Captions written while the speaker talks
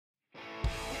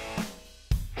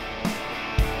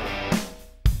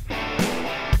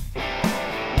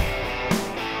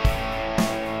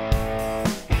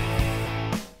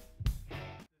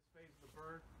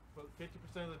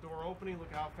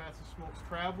fast the smoke's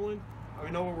traveling. I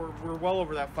know we're well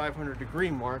over that 500 degree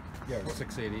mark. Yeah, we're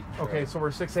 680. Okay, so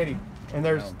we're 680, and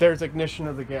there's ignition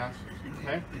of the gas.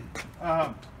 Okay.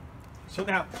 So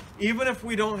now, even if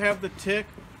we don't have the tick,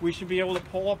 we should be able to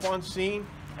pull up on scene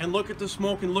and look at the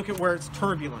smoke and look at where it's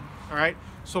turbulent. All right.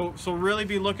 So really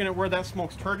be looking at where that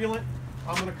smoke's turbulent.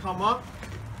 I'm going to come up,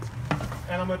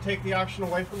 and I'm going to take the oxygen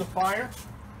away from the fire.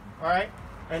 All right.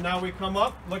 And now we come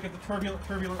up, look at the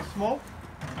turbulent smoke.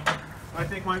 I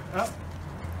think up.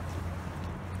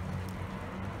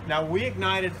 Now we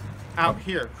ignited out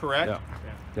here, correct?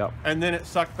 Yeah. Yeah. And then it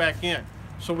sucked back in.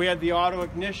 So we had the auto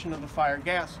ignition of the fire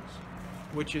gases,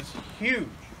 which is huge.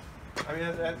 I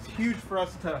mean, that's huge for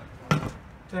us to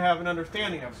have an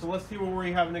understanding of. So let's see where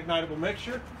we have an ignitable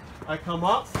mixture. I come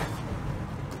up,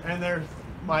 and there's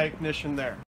my ignition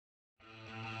there.